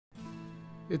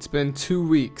It's been 2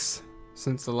 weeks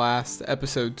since the last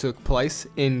episode took place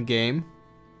in game,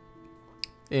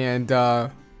 and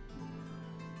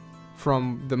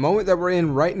from the moment that we're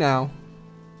in right now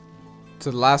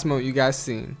to the last moment you guys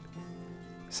seen,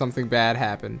 something bad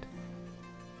happened.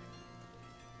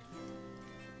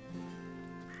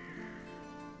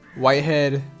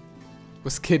 Whitehead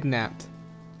was kidnapped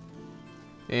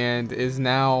and is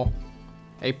now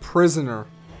a prisoner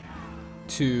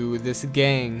to this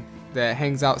gang that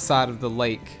hangs outside of the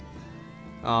lake.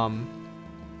 And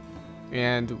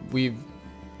we've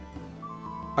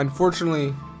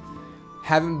unfortunately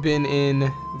haven't been in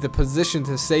the position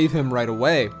to save him right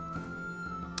away,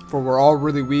 for we're all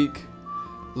really weak,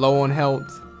 low on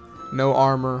health, no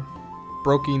armor,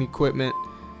 broken equipment,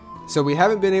 so we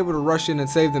haven't been able to rush in and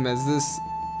save them, as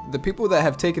the people that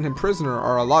have taken him prisoner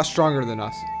are a lot stronger than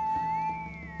us.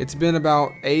 It's been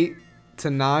about 8 to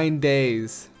 9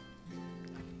 days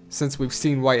since we've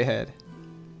seen Whitehead,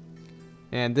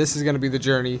 and this is going to be the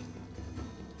journey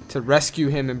to rescue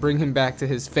him and bring him back to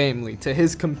his family, to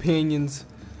his companions,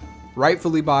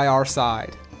 rightfully by our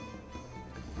side.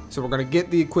 So we're going to get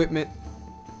the equipment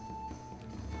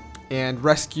and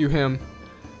rescue him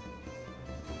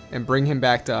and bring him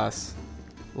back to us.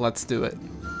 Let's do it.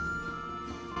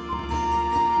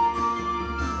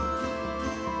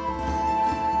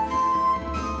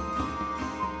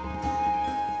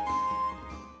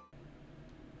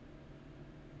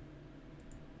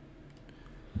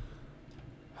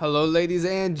 Hello ladies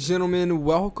and gentlemen,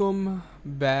 welcome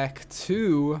back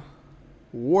to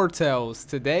WARTALES.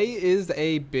 Today is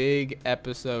a big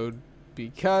episode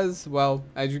because, well,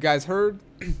 as you guys heard,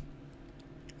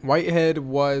 Whitehead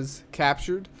was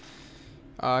captured.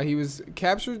 He was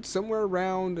captured somewhere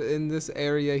around in this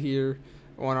area here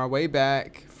on our way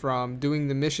back from doing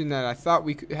the mission that I thought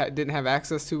we didn't have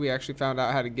access to. We actually found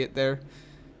out how to get there,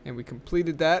 and we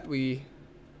completed that. We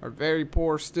are very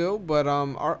poor still, but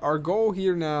our goal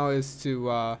here now is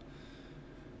to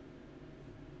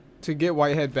get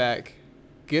Whitehead back,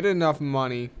 get enough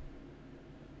money,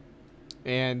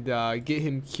 and get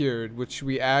him cured, which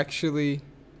we actually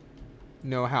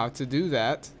know how to do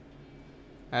that,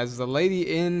 as the lady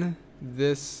in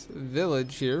this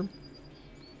village here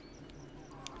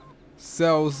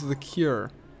sells the cure.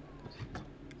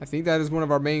 I think that is one of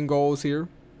our main goals here.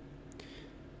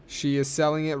 She is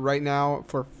selling it right now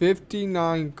for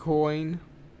 59 coin.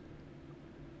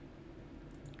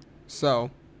 So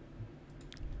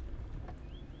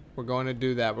we're going to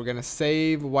do that. We're going to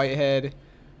save Whitehead,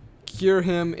 cure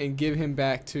him, and give him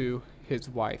back to his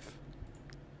wife.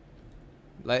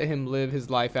 Let him live his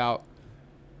life out.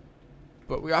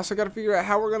 But we also got to figure out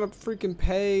how we're going to freaking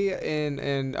pay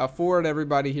and afford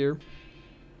everybody here,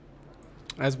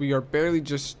 as we are barely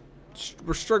just,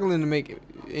 we're struggling to make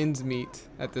ends meet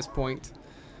at this point.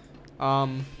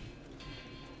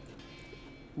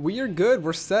 We are good.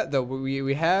 We're set though.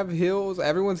 We have heals.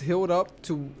 Everyone's healed up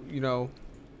to,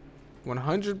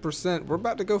 100%. We're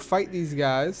about to go fight these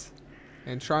guys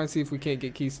and try and see if we can't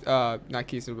get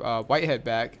Whitehead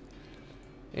back.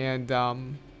 And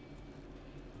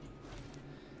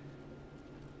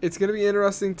it's gonna be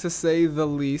interesting to say the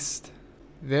least.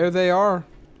 There they are.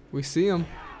 We see them,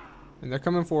 and they're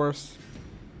coming for us.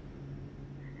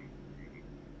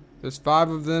 There's 5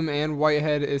 of them, and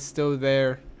Whitehead is still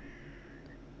there.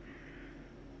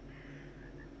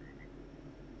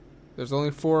 There's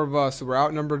only 4 of us, so we're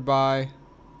outnumbered by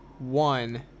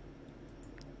 1.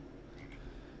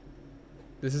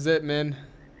 This is it, men.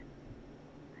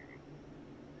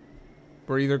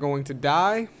 We're either going to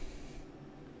die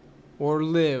or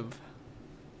live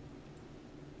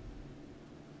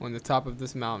on the top of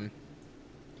this mountain.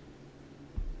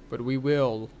 But we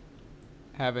will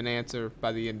have an answer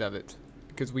by the end of it,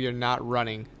 because we are not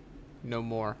running no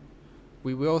more.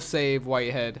 We will save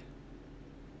Whitehead.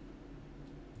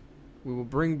 We will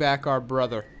bring back our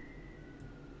brother.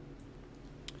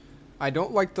 I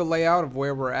don't like the layout of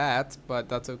where we're at, but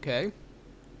that's okay.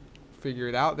 Figure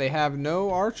it out. They have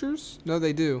no archers? No,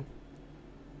 they do.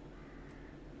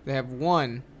 They have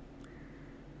one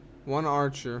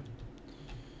archer.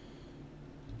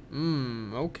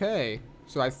 Okay.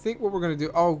 So I think what we're going to do...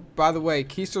 Oh, by the way,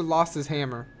 Keister lost his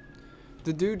hammer.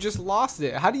 The dude just lost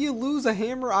it. How do you lose a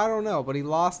hammer? I don't know. But he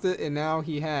lost it, and now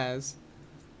he has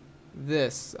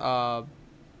this.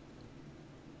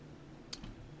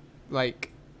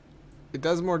 Like, it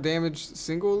does more damage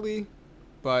singly,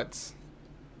 but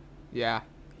yeah.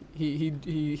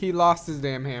 He lost his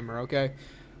damn hammer, okay?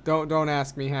 Don't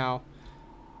ask me how.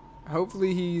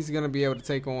 Hopefully he's going to be able to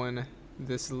take on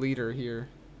this leader here.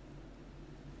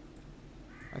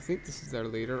 I think this is their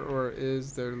leader, or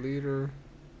is their leader?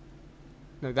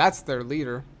 No, that's their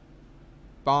leader.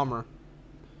 Bomber.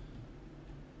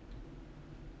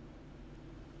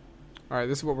 Alright,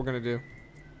 this is what we're going to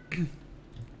do.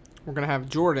 We're going to have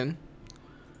Jordan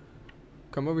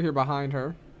come over here behind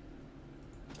her.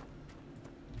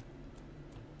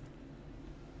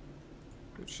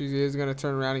 She is going to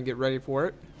turn around and get ready for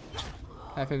it.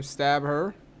 Have him stab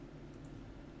her.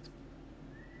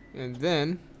 And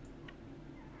then...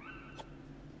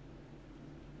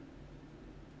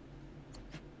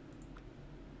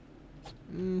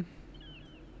 I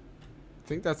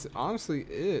think that's honestly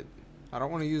it. I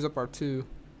don't want to use up our 2.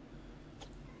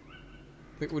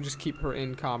 I think we'll just keep her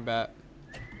in combat.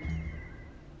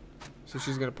 So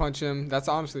she's going to punch him. That's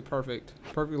honestly perfect.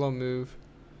 Perfect little move.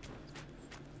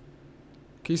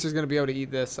 Keister's going to be able to eat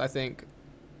this, I think.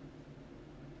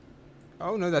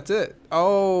 Oh, no, that's it.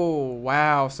 Oh,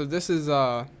 wow. So this is,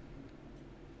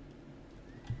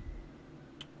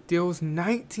 deals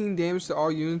 19 damage to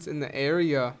all units in the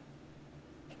area.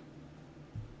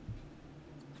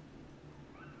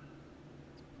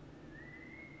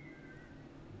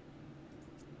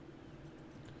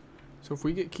 So if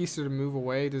we get Keister to move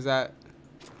away, does that...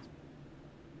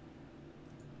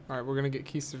 Alright, we're going to get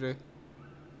Keister to...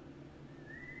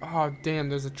 Oh, damn,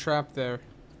 there's a trap there.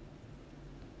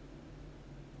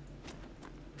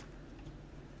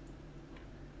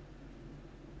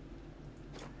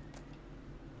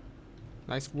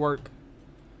 Nice work.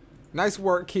 Nice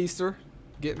work, Keister.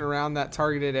 Getting around that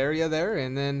targeted area there.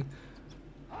 And then,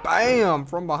 bam!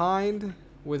 From behind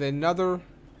with another.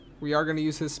 We are going to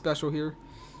use his special here.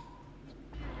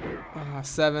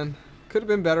 7. Could have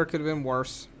been better, could have been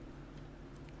worse.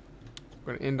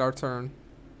 We're going to end our turn.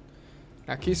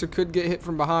 Now, Keister could get hit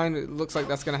from behind. It looks like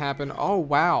that's going to happen. Oh,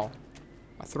 wow.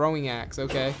 A throwing axe.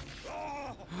 Okay.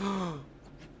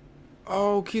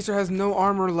 Oh, Keister has no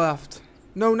armor left.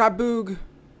 No, not Boog.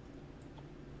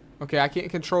 Okay, I can't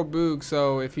control Boog,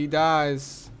 so if he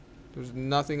dies, there's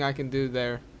nothing I can do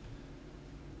there.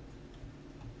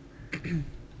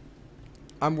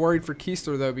 I'm worried for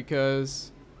Keister, though,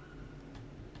 because...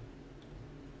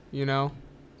 You know,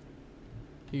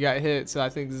 he got hit, so I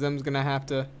think Zem's gonna have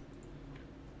to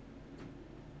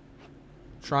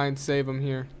try and save him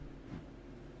here.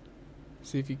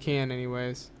 See if he can,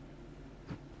 anyways.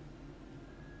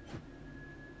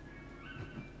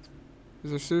 Is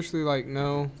there seriously like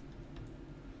no?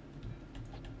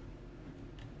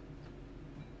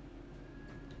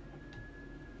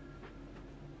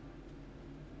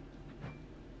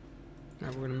 Now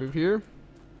we're gonna move here.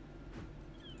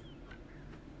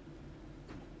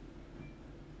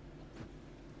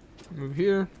 Move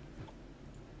here.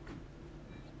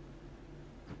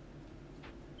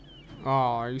 Oh,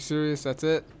 are you serious? That's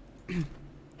it?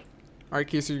 Alright,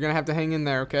 Keister, you're gonna have to hang in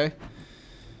there, okay?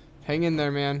 Hang in there,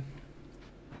 man.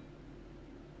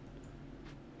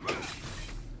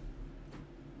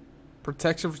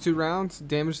 Protection for 2 rounds.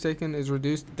 Damage taken is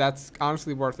reduced. That's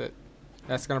honestly worth it.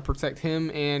 That's gonna protect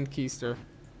him and Keister.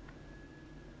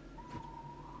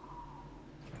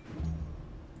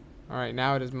 Alright,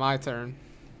 now it is my turn.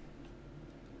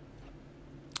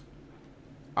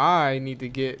 I need to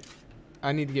get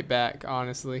back,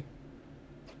 honestly.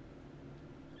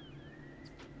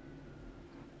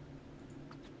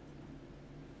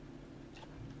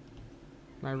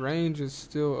 My range is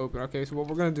still open. Okay, so what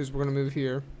we're gonna do is we're gonna move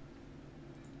here.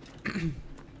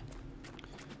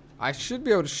 I should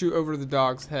be able to shoot over the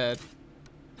dog's head.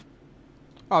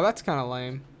 Oh, that's kind of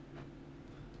lame.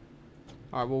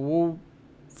 Alright, well, we'll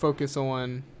focus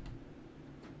on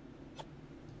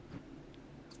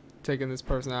taking this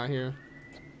person out here.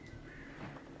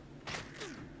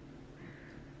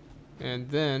 And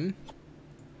then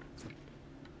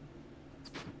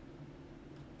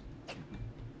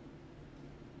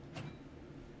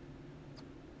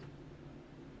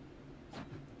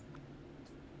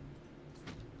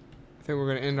I think we're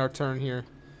going to end our turn here.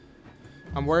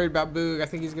 I'm worried about Boog. I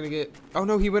think he's going to get... Oh,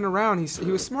 no, he went around.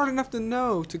 He was smart enough to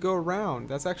know to go around.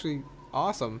 That's actually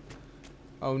awesome.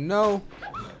 Oh, no.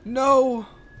 No.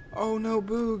 Oh, no,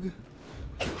 Boog.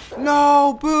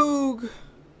 No, Boog.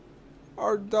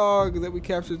 Our dog that we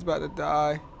captured is about to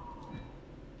die.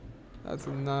 That's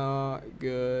not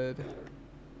good.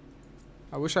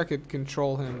 I wish I could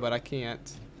control him, but I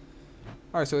can't.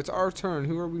 Alright, so it's our turn.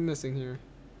 Who are we missing here?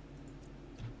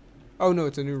 Oh, no,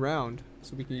 it's a new round.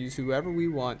 So we can use whoever we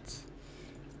want.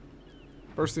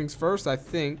 First things first, I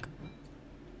think.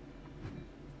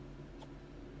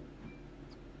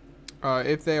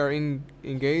 If they are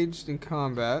engaged in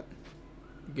combat,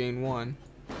 gain 1.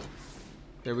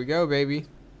 There we go, baby.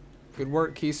 Good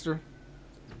work, Keister.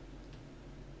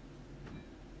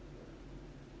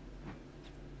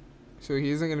 So So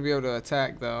he isn't going to be able to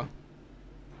attack, though.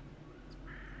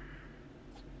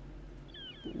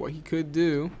 What he could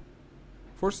do,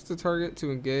 force the target to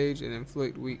engage and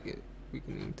inflict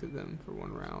weakening to them for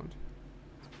 1 round.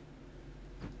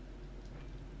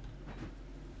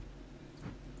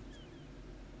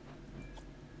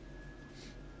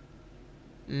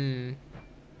 And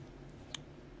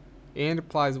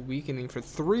applies weakening for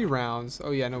 3 rounds.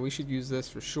 Oh yeah, no, we should use this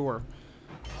for sure.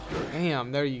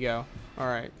 Bam, there you go.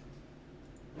 Alright.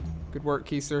 Good work,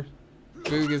 Keister.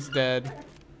 Boog is dead.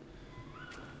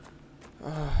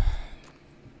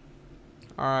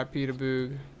 R.I.P. to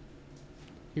Boog.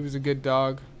 He was a good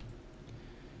dog.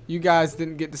 You guys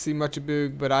didn't get to see much of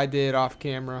Boog, but I did off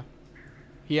camera.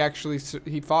 He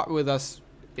fought with us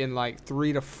in like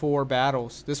 3 to 4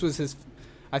 battles.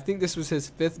 I think this was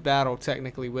his 5th battle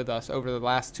technically with us over the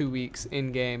last 2 weeks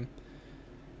in game.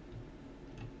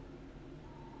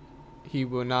 He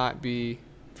will not be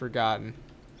forgotten.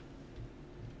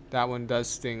 That one does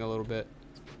sting a little bit.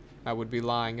 I would be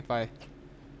lying if I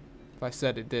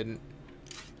said it didn't.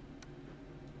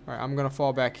 Alright, I'm gonna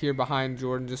fall back here behind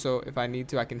Jordan just so if I need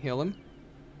to I can heal him.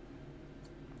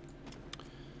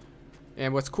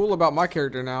 And what's cool about my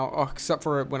character now, except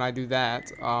for when I do that,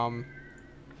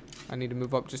 I need to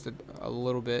move up just a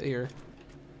little bit here.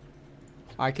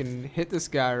 I can hit this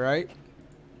guy, right?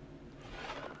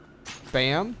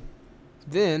 Bam.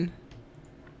 Then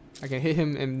I can hit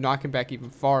him and knock him back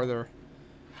even farther.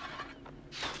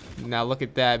 Now look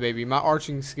at that, baby. My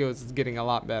arching skills is getting a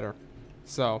lot better.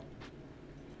 So,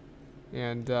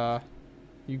 and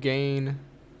you gain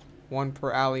 1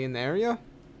 per alley in the area.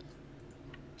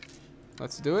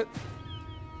 Let's do it.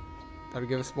 That'll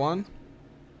give us 1.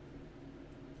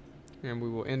 And we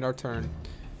will end our turn.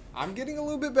 I'm getting a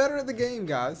little bit better at the game,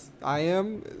 guys. I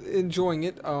am enjoying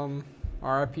it.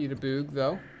 RIP to Boog,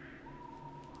 though.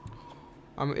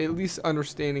 I'm at least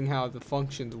understanding how the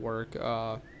functions work.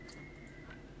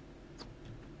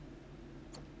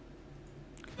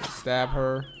 Stab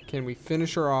her. Can we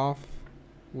finish her off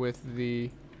with the...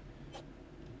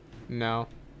 No.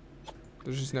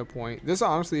 There's just no point. This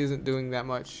honestly isn't doing that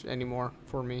much anymore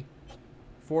for me.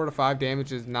 4 to 5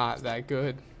 damage is not that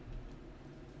good.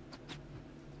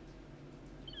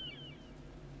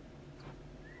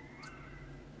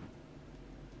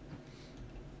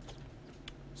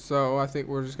 So I think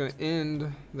we're just going to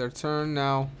end their turn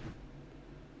now.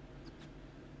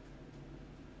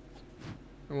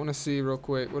 I want to see real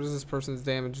quick, what does this person's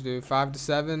damage do? 5 to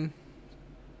 7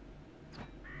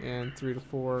 and 3 to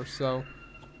 4. So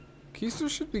Keister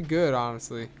should be good,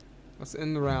 honestly. Let's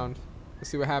end the round. Let's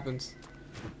see what happens.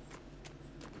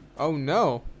 Oh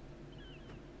no.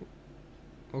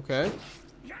 Okay.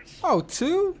 Oh,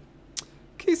 2?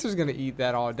 Keister's going to eat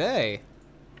that all day.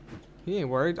 He ain't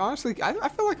worried. Honestly, I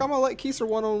feel like I'm going to let Keister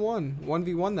one-on-one.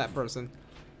 1v1 that person.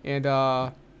 And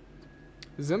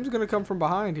Zim's going to come from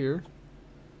behind here.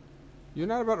 You're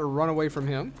not about to run away from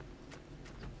him.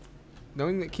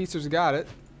 Knowing that Keister's got it.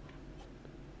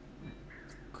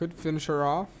 Could finish her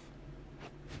off.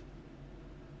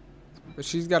 But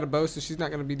she's got a bow, so she's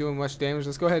not going to be doing much damage.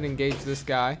 Let's go ahead and engage this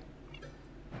guy.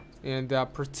 And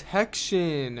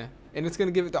protection. And it's going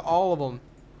to give it to all of them.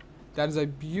 That is a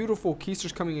beautiful...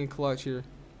 Keister's coming in clutch here.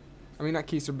 I mean, not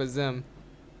Keister, but Zim.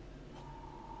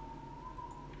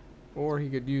 Or he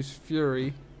could use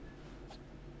Fury.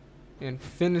 And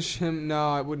finish him.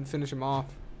 No, I wouldn't finish him off.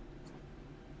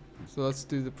 So let's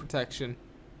do the protection.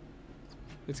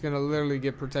 It's going to literally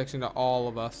give protection to all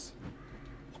of us.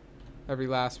 Every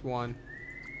last one.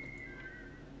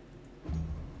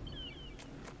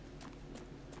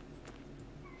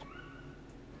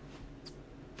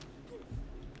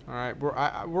 Alright,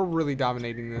 we're really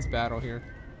dominating this battle here.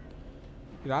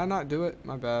 Did I not do it?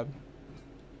 My bad.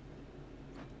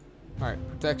 Alright,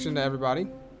 protection to everybody.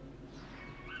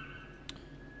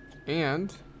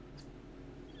 And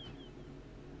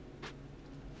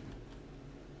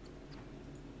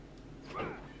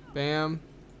bam.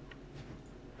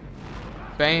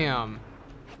 Bam.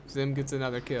 Zim gets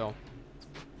another kill.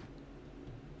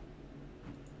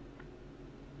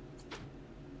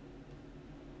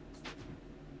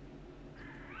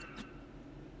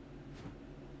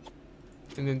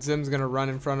 And then Zim's gonna run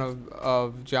in front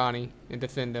of Johnny and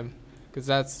defend him, because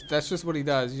that's just what he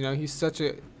does. You know, he's such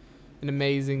an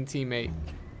amazing teammate.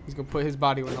 He's gonna put his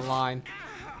body on the line.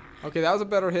 Okay, that was a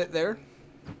better hit there.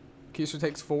 Keister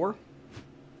takes 4.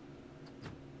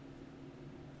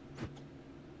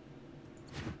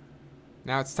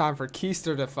 Now it's time for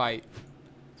Keister to fight.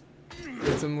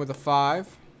 Hits him with a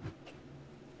 5.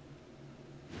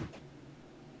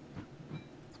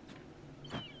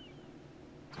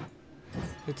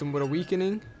 Hits him with a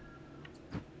weakening.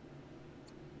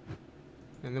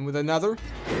 And then with another.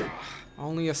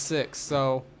 Only a 6,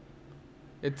 so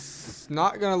it's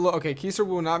not going to look... Okay, Keiser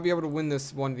will not be able to win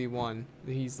this 1v1.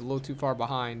 He's a little too far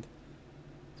behind,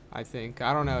 I think.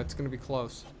 I don't know. It's going to be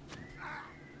close.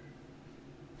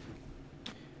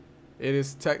 It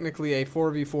is technically a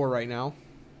 4v4 right now.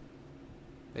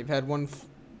 They've had one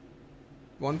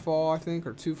fall, I think,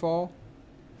 or 2 fall.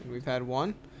 And we've had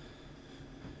 1.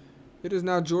 It is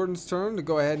now Jordan's turn to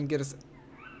go ahead and get us...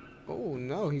 Oh,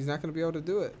 no. He's not going to be able to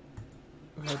do it.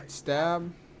 Go ahead,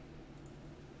 stab.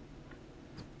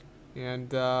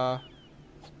 And, I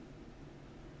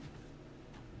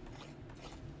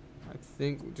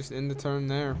think we just end the turn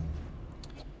there.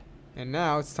 And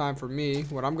now it's time for me.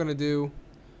 What I'm going to do...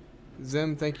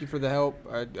 Zim, thank you for the help.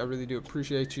 I really do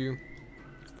appreciate you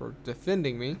for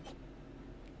defending me.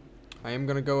 I am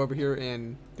going to go over here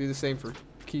and do the same for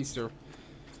Keister.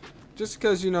 Just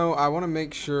because, you know, I want to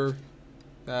make sure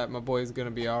that my boy is going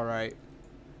to be alright.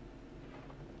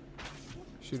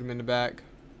 Shoot him in the back.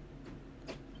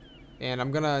 And I'm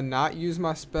going to not use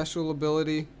my special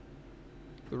ability,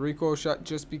 the recoil shot,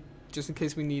 just in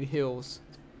case we need heals.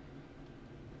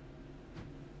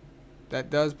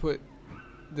 That does put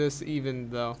this even,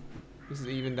 though. This is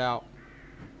evened out.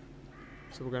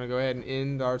 So we're going to go ahead and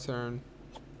end our turn.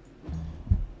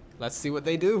 Let's see what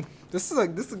they do. This is a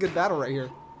good battle right here.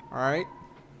 All right.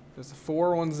 There's a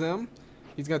 4 on Zim.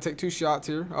 He's going to take 2 shots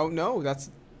here. Oh, no.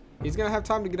 He's going to have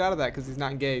time to get out of that because he's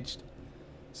not engaged.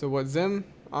 So what Zim,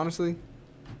 honestly...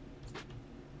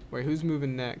 Wait, who's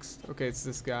moving next? Okay, it's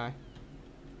this guy.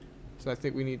 So I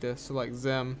think we need to select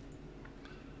Zim.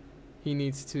 He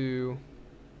needs to...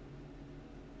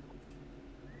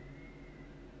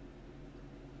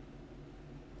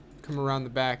 come around the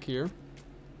back here.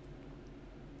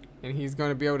 And he's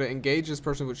going to be able to engage this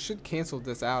person, which should cancel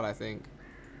this out, I think.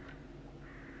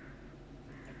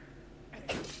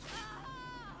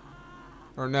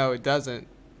 Or no, it doesn't.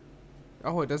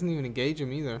 Oh, it doesn't even engage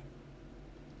him either.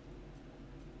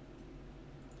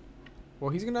 Well,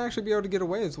 he's going to actually be able to get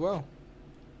away as well.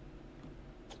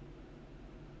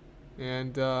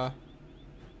 And we'll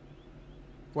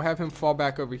have him fall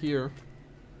back over here.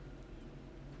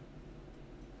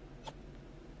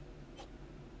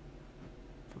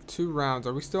 For 2 rounds.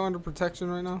 Are we still under protection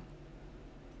right now?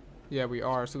 Yeah, we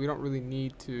are. So we don't really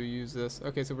need to use this.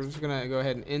 Okay, so we're just going to go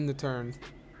ahead and end the turn.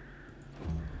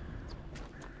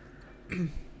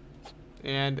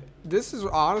 And this is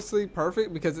honestly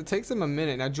perfect because it takes him a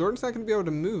minute. Now, Jordan's not going to be able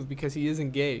to move because he is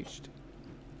engaged.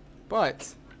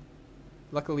 But,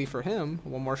 luckily for him,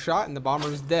 1 more shot and the bomber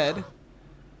is dead.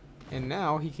 And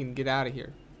now he can get out of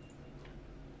here.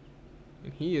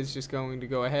 And he is just going to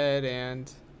go ahead and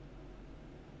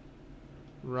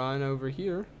run over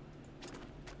here.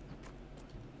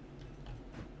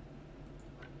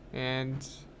 And...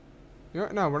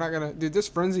 no, we're not gonna... Dude, this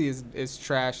frenzy is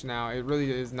trash now. It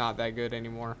really is not that good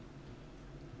anymore.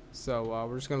 So,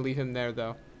 we're just gonna leave him there,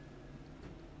 though.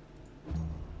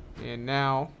 And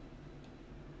now...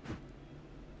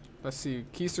 Let's see.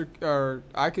 Keister... Or,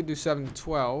 I could do 7 to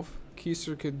 12.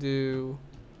 Keister could do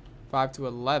 5 to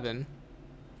 11.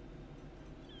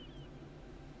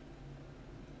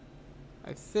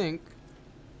 I think...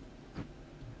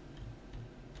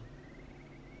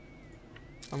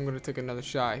 I'm gonna take another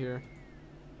shot here.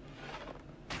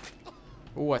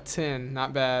 Ooh, a 10.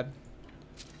 Not bad.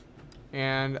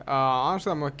 And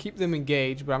honestly, I'm going to keep them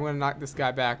engaged, but I'm going to knock this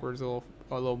guy backwards a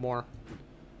little more.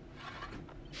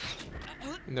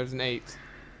 And there's an 8.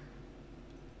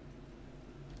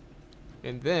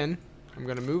 And then I'm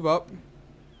going to move up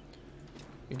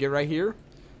and get right here.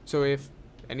 So if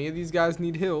any of these guys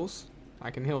need heals,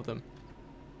 I can heal them.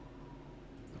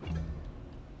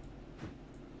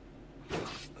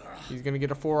 He's going to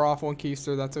get a 4 off on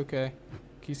Keister. That's okay.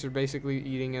 Keister basically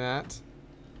eating that.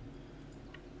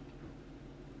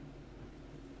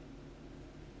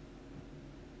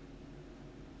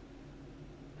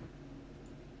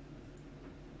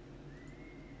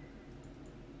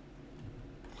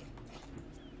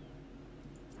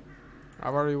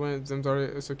 I've already went. Zim's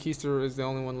already. So Keister is the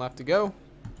only one left to go.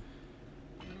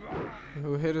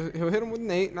 He'll hit him with an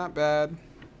 8. Not bad.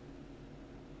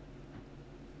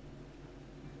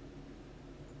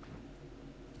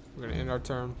 We're gonna end our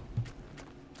turn.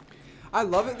 I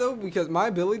love it though because my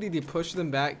ability to push them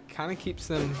back kind of keeps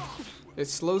them. It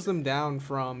slows them down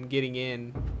from getting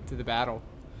in to the battle.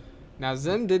 Now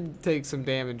Zim did take some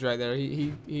damage right there.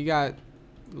 He got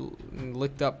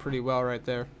licked up pretty well right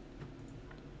there.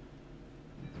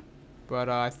 But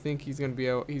I think he's gonna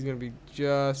be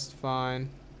just fine.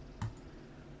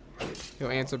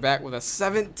 He'll answer back with a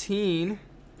 17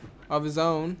 of his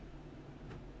own.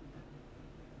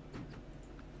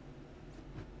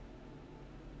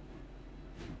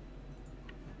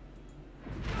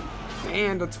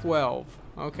 And a 12.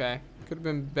 Okay. Could have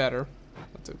been better.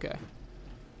 That's okay.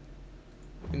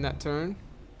 In that turn.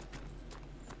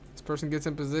 This person gets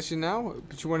in position now.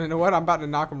 But you want to know what? I'm about to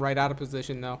knock him right out of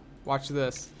position though. Watch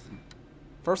this.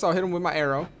 First I'll hit him with my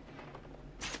arrow.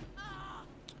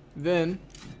 Then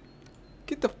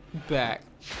get the back.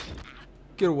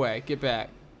 Get away. Get back.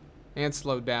 And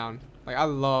slow down. Like, I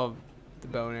love the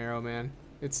bow and arrow, man.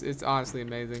 It's honestly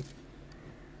amazing.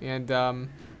 And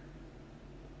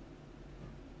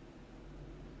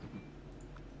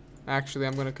actually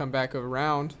I'm gonna come back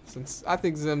around since I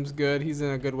think Zim's good. He's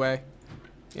in a good way.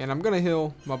 And I'm gonna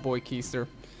heal my boy Keister.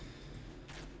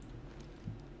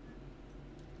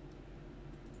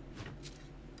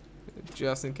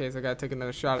 Just in case I gotta take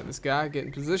another shot at this guy. Get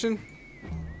in position.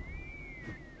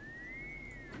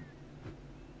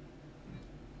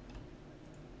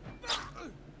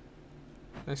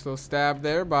 Nice little stab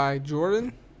there by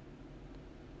Jordan.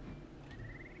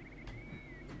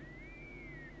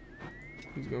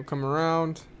 He's gonna come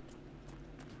around.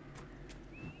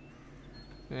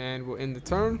 And we'll end the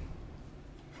turn.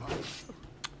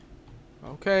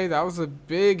 Okay, that was a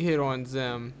big hit on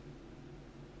Zim.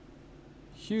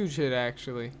 Huge hit,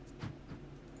 actually.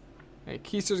 Hey,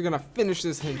 Keister's gonna finish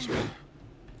this henchman.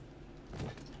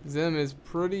 Zim is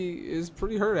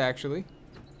pretty hurt, actually.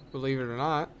 Believe it or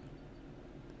not.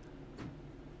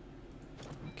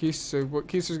 Keister, what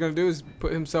Keister's gonna do is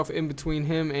put himself in between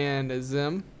him and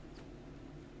Zim.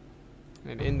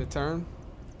 And end the turn.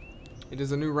 It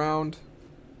is a new round.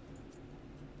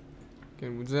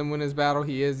 Can Zim win his battle?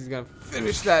 He is. He's gonna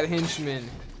finish that henchman.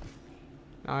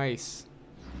 Nice.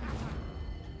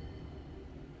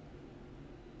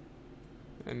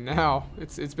 And now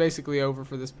it's basically over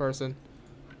for this person.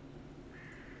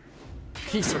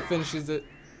 Keister finishes it.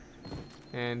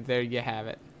 And there you have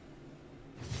it.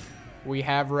 We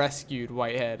have rescued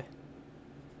Whitehead.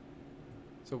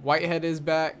 So Whitehead is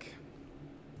back.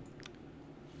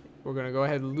 We're gonna go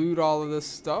ahead and loot all of this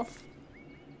stuff.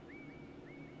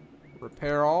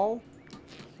 Repair all.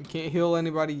 We can't heal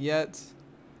anybody yet.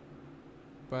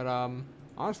 But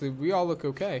honestly, we all look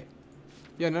okay.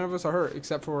 Yeah, none of us are hurt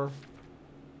except for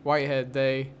Whitehead.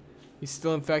 He's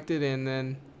still infected, and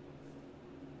then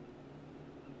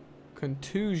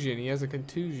contusion. He has a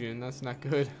contusion. That's not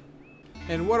good.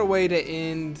 And what a way to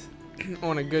end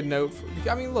on a good note.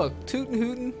 I mean, look, Tootin'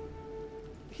 Hootin',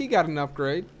 he got an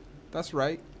upgrade. That's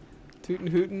right. Tootin'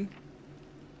 Hootin',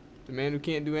 the man who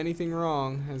can't do anything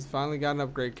wrong, has finally got an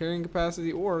upgrade. Carrying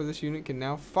capacity, or this unit can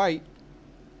now fight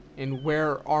and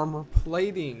wear armor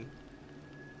plating.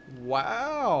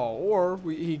 Wow. Or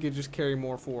he could just carry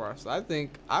more for us. I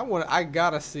think I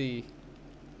gotta see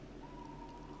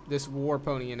this war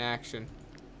pony in action.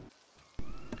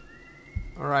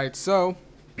 Alright, so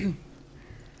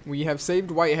we have saved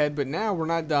Whitehead, but now we're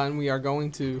not done. We are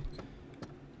going to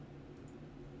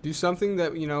do something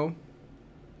that, you know,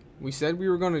 we said we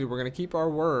were going to do. We're going to keep our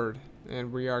word,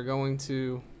 and we are going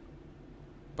to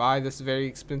buy this very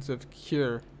expensive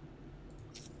cure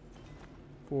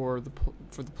for the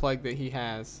plague that he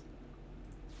has.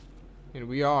 And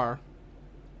we are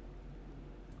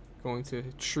going to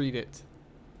treat it.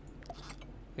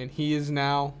 And he is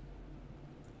now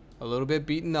a little bit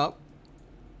beaten up,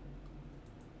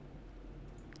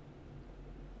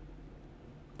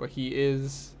 but he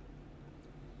is,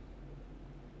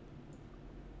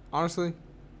 honestly,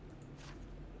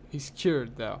 he's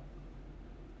cured though,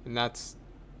 and that's,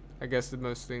 I guess, the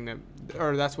most thing that,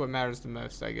 or that's what matters the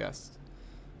most, I guess.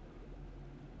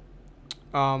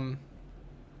 You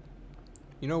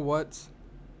know what?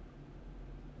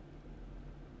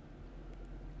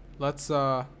 Let's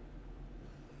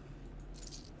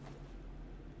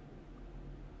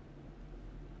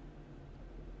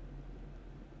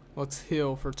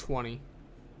heal for 20.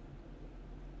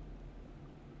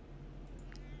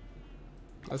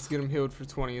 Let's get him healed for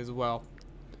 20 as well.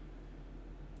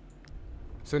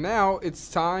 So now it's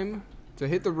time to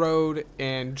hit the road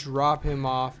and drop him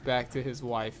off back to his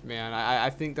wife, man.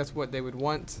 I think that's what they would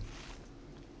want.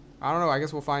 I don't know. I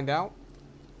guess we'll find out.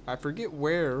 I forget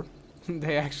where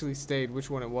they actually stayed, which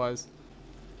one it was.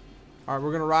 Alright, we're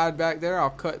going to ride back there.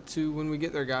 I'll cut to when we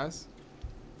get there, guys.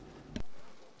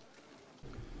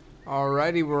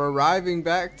 Alrighty, we're arriving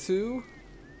back to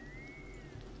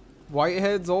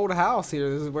Whitehead's old house here.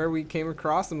 This is where we came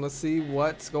across him. Let's see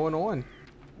what's going on.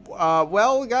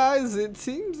 Well, guys, it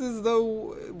seems as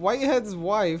though Whitehead's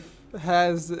wife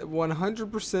has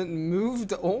 100%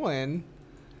 moved on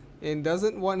and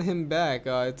doesn't want him back.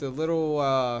 It's a little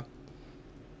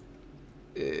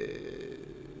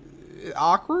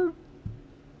awkward,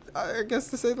 I guess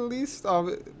to say the least.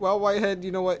 Well, Whitehead,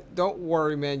 you know what? Don't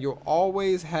worry, man. You'll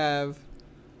always have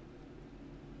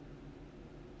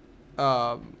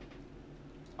a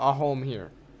home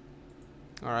here.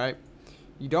 All right.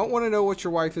 You don't want to know what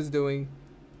your wife is doing.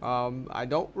 I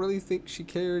don't really think she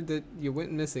cared that you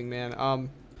went missing, man.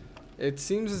 It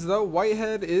seems as though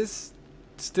Whitehead is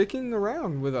sticking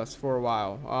around with us for a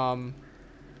while.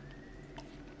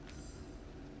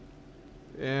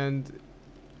 And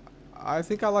I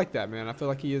think I like that, man. I feel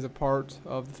like he is a part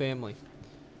of the family.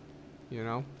 You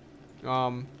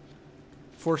know?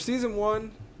 For season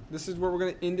 1, this is where we're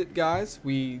going to end it, guys.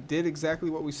 We did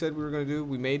exactly what we said we were going to do.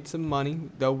 We made some money,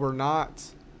 though we're not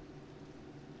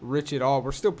rich at all.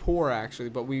 We're still poor, actually,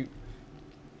 but we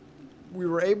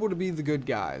were able to be the good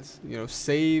guys. You know,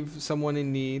 save someone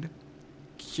in need,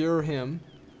 cure him.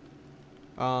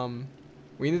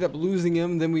 We ended up losing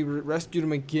him. Then we rescued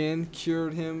him again,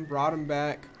 cured him, brought him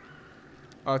back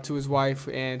to his wife,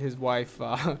 and his wife.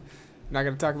 Not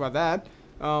going to talk about that.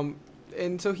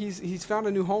 And so he's found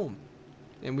a new home,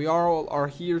 and we all are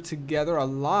here together,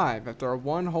 alive after our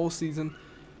one whole season.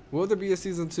 Will there be a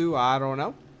season 2? I don't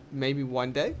know. Maybe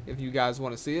one day if you guys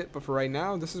want to see it. But for right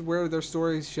now, this is where their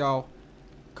stories shall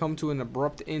come to an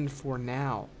abrupt end for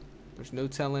now. There's no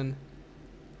telling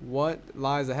what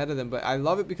lies ahead of them, but I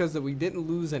love it because that we didn't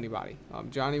lose anybody.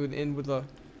 Johnny would end with a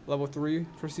level 3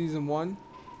 for season 1.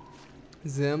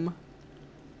 Zim,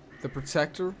 the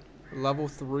Protector, level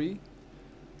 3.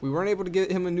 We weren't able to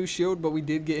get him a new shield, but we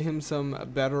did get him some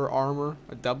better armor,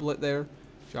 a doublet there.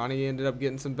 Johnny ended up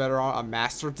getting some better, a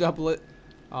master doublet.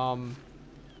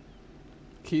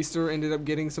 Keister ended up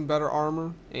getting some better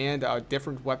armor and a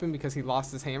different weapon because he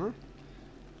lost his hammer.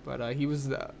 But he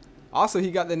was also,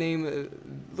 he got the name,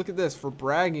 look at this, for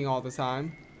bragging all the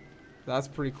time. That's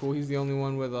pretty cool. He's the only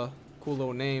one with a cool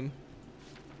little name.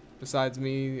 Besides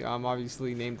me, I'm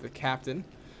obviously named the Captain.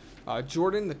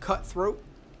 Jordan, the Cutthroat.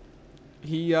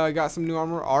 He got some new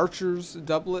armor. Archer's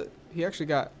doublet. He actually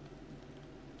got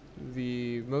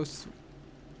the most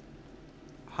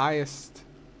highest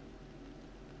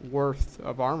worth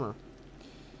of armor.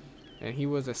 And he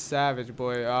was a savage,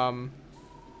 boy. Oh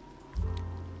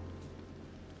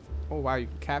wow, you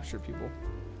can capture people.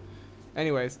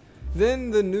 Anyways,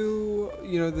 then the new,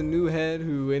 the new head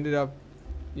who ended up,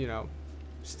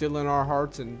 still in our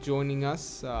hearts and joining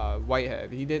us,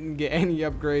 Whitehead. He didn't get any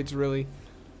upgrades really,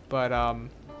 but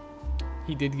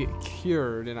he did get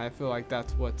cured, and I feel like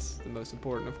that's what's the most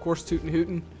important. Of course, Tootin'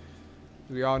 Hootin',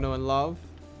 we all know and love,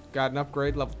 got an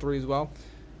upgrade, level 3 as well.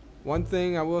 One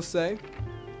thing I will say,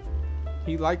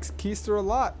 he likes Keister a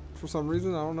lot for some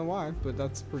reason. I don't know why, but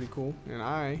that's pretty cool. And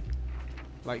I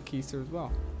like Keister as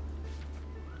well.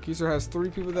 Keister has 3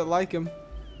 people that like him.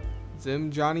 Zim,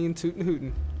 Johnny, and Tootin'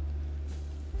 Hootin'.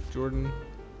 Jordan.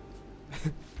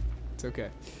 It's okay.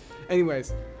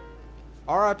 Anyways,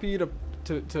 R.I.P. to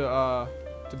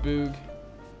Boog,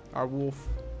 our wolf.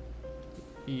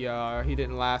 He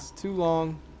didn't last too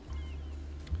long,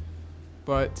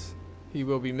 but he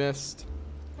will be missed.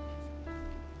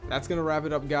 That's gonna wrap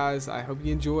it up, guys. I hope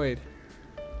you enjoyed,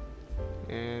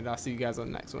 and I'll see you guys on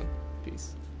the next one.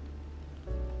 Peace.